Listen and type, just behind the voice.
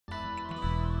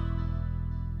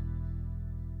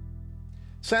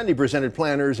Sandy presented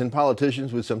planners and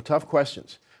politicians with some tough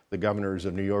questions. The governors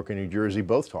of New York and New Jersey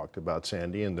both talked about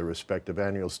Sandy in their respective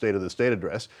annual State of the State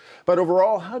address. But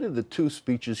overall, how did the two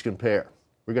speeches compare?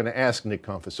 We're going to ask Nick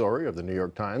Confessore of the New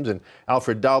York Times and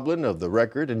Alfred Doblin of The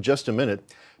Record in just a minute.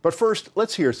 But first,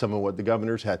 let's hear some of what the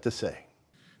governors had to say.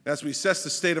 As we assess the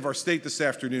state of our state this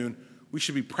afternoon, we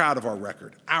should be proud of our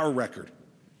record, our record.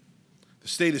 The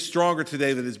state is stronger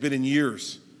today than it has been in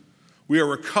years. We are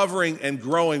recovering and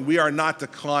growing. We are not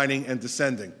declining and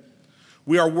descending.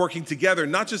 We are working together,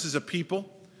 not just as a people,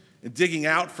 and digging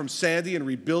out from Sandy and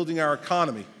rebuilding our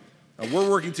economy. Now, we're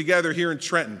working together here in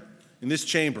Trenton, in this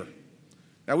chamber.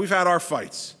 Now, we've had our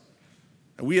fights,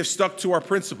 and we have stuck to our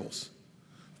principles.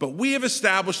 But we have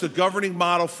established a governing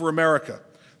model for America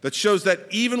that shows that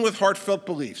even with heartfelt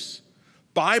beliefs,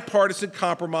 bipartisan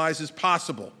compromise is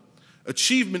possible,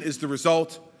 achievement is the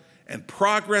result, and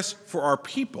progress for our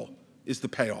people is the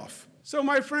payoff. So,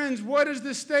 my friends, what is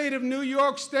the state of New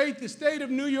York State? The state of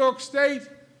New York State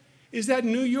is that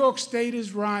New York State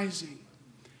is rising.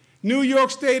 New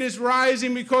York State is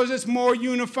rising because it's more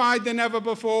unified than ever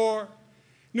before.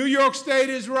 New York State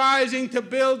is rising to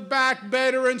build back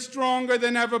better and stronger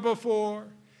than ever before.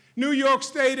 New York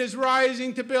State is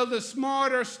rising to build a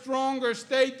smarter, stronger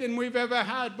state than we've ever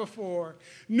had before.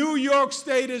 New York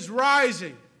State is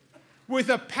rising with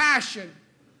a passion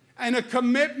and a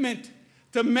commitment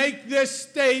to make this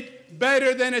state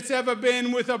better than it's ever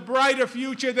been, with a brighter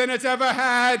future than it's ever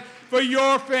had for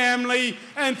your family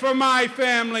and for my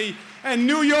family. And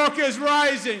New York is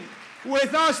rising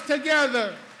with us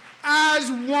together as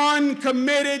one,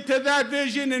 committed to that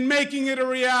vision and making it a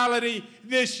reality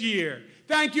this year.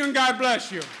 Thank you, and God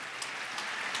bless you.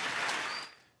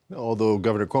 Although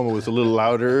Governor Cuomo was a little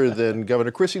louder than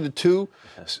Governor Christie, the two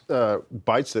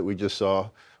bites that we just saw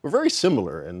were very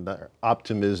similar in their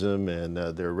optimism and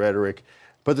their rhetoric,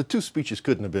 but the two speeches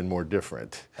couldn't have been more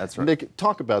different. That's right. Nick,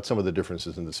 talk about some of the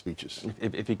differences in the speeches.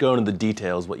 If you go into the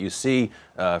details, what you see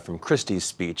from Christie's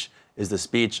speech is the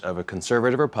speech of a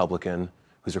conservative Republican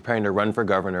who's preparing to run for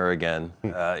governor again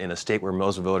in a state where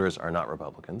most voters are not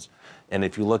Republicans. And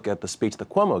if you look at the speech that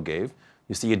Cuomo gave,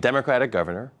 you see a Democratic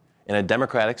governor in a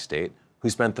Democratic state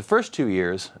who spent the first 2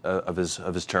 years of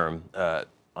his term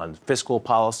on fiscal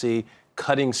policy,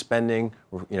 cutting spending,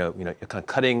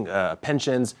 cutting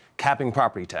pensions, capping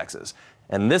property taxes.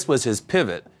 And this was his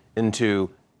pivot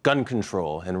into gun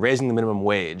control and raising the minimum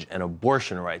wage and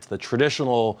abortion rights, the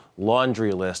traditional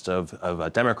laundry list of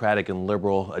Democratic and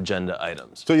liberal agenda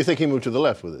items. So you think he moved to the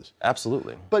left with this?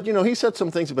 Absolutely. But, he said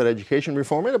some things about education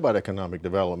reform and about economic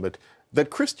development that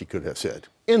Christie could have said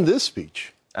in this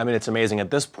speech. I mean, it's amazing.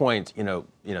 At this point,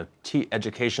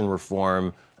 education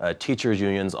reform, teachers'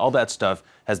 unions, all that stuff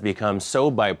has become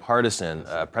so bipartisan.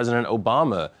 President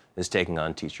Obama is taking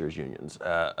on teachers' unions.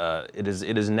 It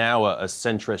is now a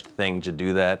centrist thing to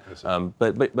do that.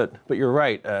 But you're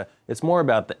right. It's more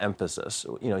about the emphasis.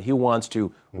 He wants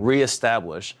to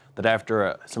reestablish that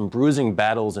after some bruising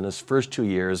battles in his first 2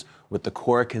 years with the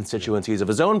core constituencies of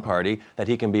his own party, that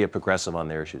he can be a progressive on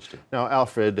their issues too. Now,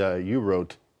 Alfred, you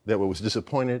wrote that what was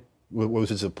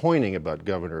disappointing about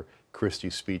Governor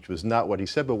Christie's speech was not what he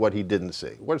said, but what he didn't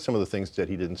say. What are some of the things that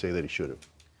he didn't say that he should have?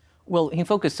 Well, he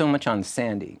focused so much on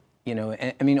Sandy,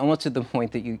 I mean, almost to the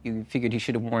point that you figured he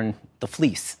should have worn the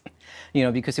fleece,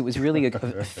 because it was really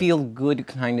a feel-good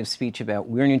kind of speech about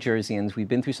we're New Jerseyans, we've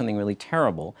been through something really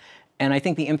terrible. And I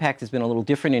think the impact has been a little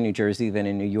different in New Jersey than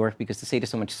in New York because the state is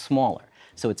so much smaller.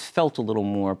 So it's felt a little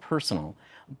more personal.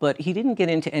 But he didn't get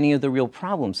into any of the real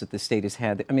problems that the state has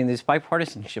had. I mean, there's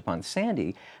bipartisanship on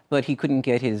Sandy, but he couldn't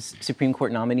get his Supreme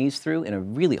Court nominees through in a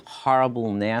really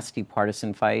horrible, nasty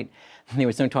partisan fight. There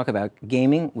was no talk about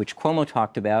gaming, which Cuomo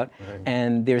talked about. Right.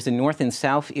 And there's a North and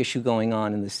South issue going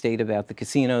on in the state about the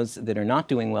casinos that are not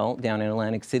doing well down in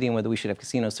Atlantic City and whether we should have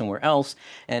casinos somewhere else.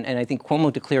 And I think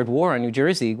Cuomo declared war on New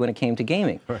Jersey when it came to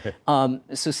gaming. Right.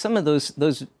 So some of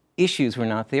those issues were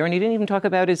not there, and he didn't even talk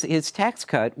about his tax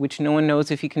cut, which no one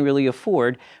knows if he can really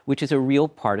afford, which is a real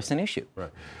partisan issue. Right.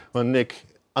 Well, Nick,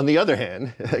 on the other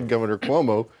hand, Governor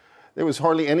Cuomo, there was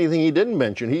hardly anything he didn't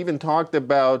mention. He even talked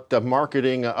about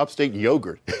marketing upstate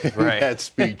yogurt in that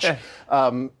speech.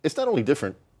 It's not only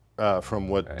different from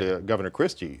what Governor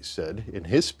Christie said in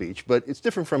his speech, but it's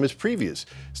different from his previous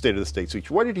State of the State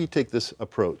speech. Why did he take this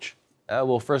approach?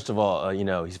 Well, first of all,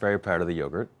 he's very proud of the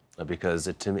yogurt. Because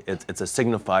it's a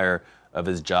signifier of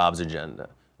his jobs agenda.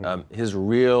 His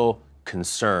real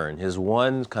concern, his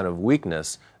one kind of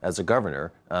weakness as a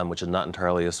governor, which is not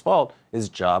entirely his fault, is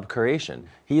job creation.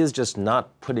 He is just not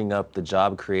putting up the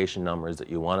job creation numbers that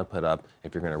you want to put up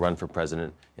if you're going to run for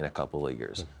president in a couple of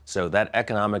years. So that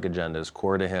economic agenda is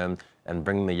core to him, and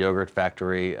bringing the yogurt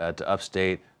factory to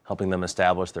upstate, helping them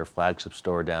establish their flagship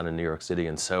store down in New York City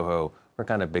and Soho were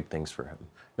kind of big things for him.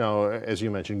 Now, as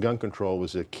you mentioned, gun control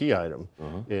was a key item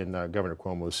in Governor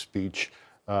Cuomo's speech.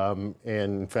 And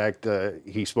in fact,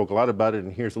 he spoke a lot about it,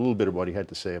 and here's a little bit of what he had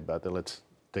to say about that. Let's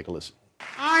take a listen.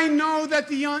 I know that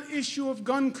the issue of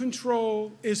gun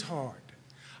control is hard.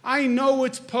 I know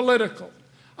it's political.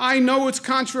 I know it's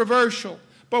controversial.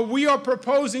 But we are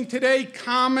proposing today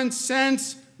common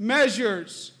sense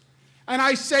measures. And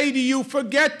I say to you,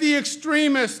 forget the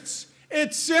extremists.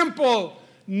 It's simple.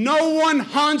 No one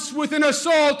hunts with an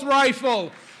assault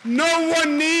rifle. No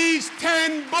one needs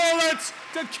 10 bullets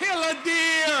to kill a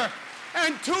deer.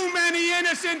 And too many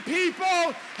innocent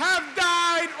people have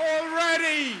died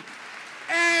already.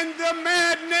 End the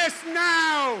madness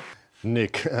now.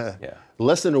 Nick,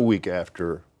 less than a week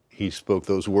after he spoke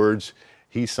those words,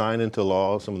 he signed into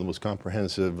law some of the most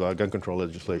comprehensive gun control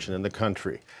legislation in the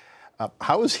country.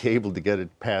 How was he able to get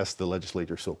it past the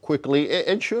legislature so quickly,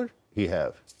 and should he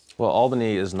have? Well,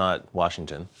 Albany is not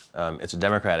Washington. It's a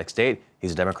Democratic state.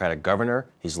 He's a Democratic governor.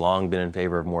 He's long been in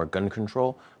favor of more gun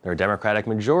control. There are Democratic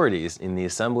majorities in the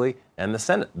Assembly and the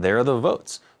Senate. They're the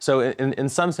votes. So in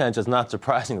some sense, it's not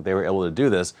surprising that they were able to do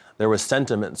this. There was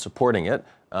sentiment supporting it,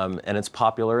 and it's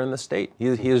popular in the state.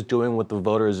 He is doing what the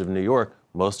voters of New York,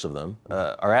 most of them,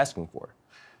 are asking for.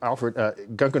 Alfred,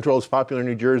 gun control is popular in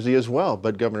New Jersey as well,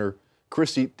 but Governor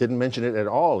Christie didn't mention it at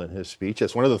all in his speech.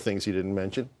 That's one of the things he didn't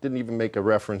mention. Didn't even make a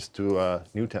reference to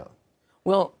Newtown.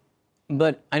 Well,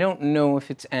 but I don't know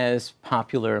if it's as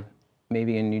popular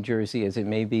maybe in New Jersey as it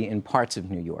may be in parts of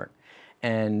New York.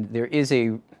 And there is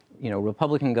a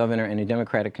Republican governor and a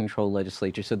Democratic-controlled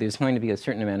legislature, so there's going to be a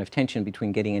certain amount of tension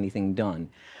between getting anything done.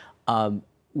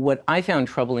 What I found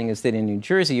troubling is that in New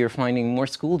Jersey, you're finding more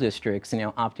school districts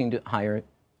now opting to hire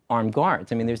armed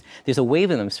guards. I mean, there's a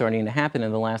wave of them starting to happen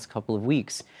in the last couple of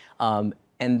weeks. And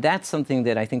that's something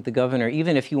that I think the governor,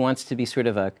 even if he wants to be sort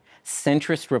of a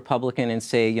centrist Republican and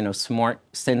say, smart,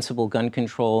 sensible gun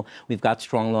control, we've got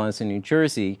strong laws in New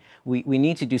Jersey, we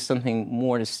need to do something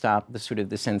more to stop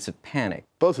the sense of panic.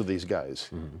 Both of these guys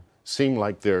seem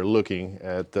like they're looking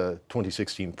at the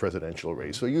 2016 presidential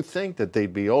race. So you think that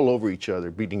they'd be all over each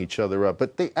other, beating each other up,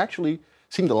 but they actually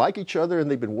seem to like each other, and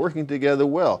they've been working together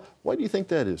well. Why do you think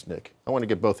that is, Nick? I want to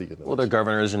get both of you. Well, they're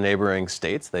governors in neighboring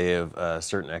states. They have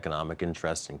certain economic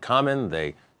interests in common.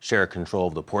 They share control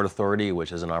of the Port Authority,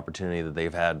 which is an opportunity that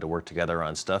they've had to work together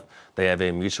on stuff. They have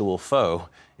a mutual foe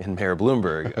in Mayor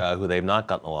Bloomberg, who they've not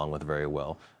gotten along with very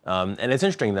well. And it's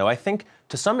interesting, though. I think,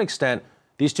 to some extent,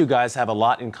 these two guys have a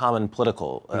lot in common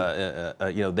political.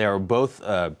 They are both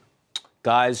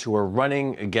guys who are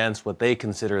running against what they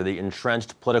consider the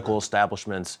entrenched political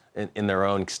establishments in their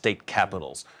own state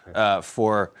capitals.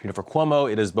 For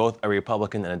Cuomo, it is both a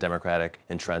Republican and a Democratic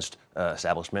entrenched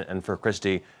establishment, and for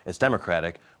Christie, it's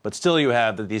Democratic. But still, you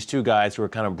have these two guys who are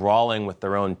kind of brawling with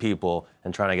their own people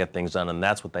and trying to get things done, and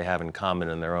that's what they have in common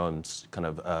in their own kind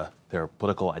of their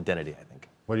political identity, I think.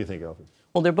 What do you think, Alfred?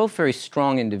 Well, they're both very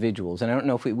strong individuals, and I don't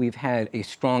know if we've had a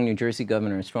strong New Jersey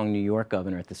governor and a strong New York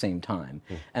governor at the same time.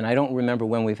 And I don't remember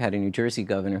when we've had a New Jersey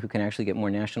governor who can actually get more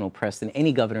national press than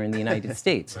any governor in the United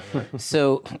States.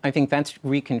 So I think that's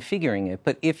reconfiguring it.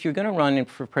 But if you're going to run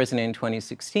for president in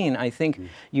 2016, I think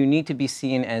you need to be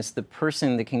seen as the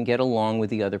person that can get along with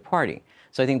the other party.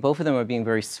 So I think both of them are being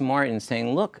very smart in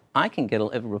saying, look, I can get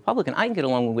a Republican, I can get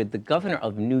along with the governor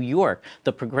of New York,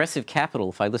 the progressive capital,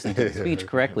 if I listened to the speech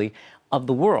correctly, of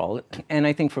the world. And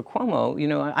I think for Cuomo,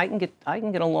 I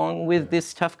can get along with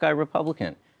this tough guy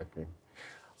Republican. Okay.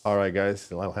 All right, guys,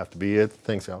 that'll have to be it.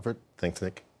 Thanks, Alfred. Thanks,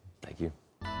 Nick. Thank you.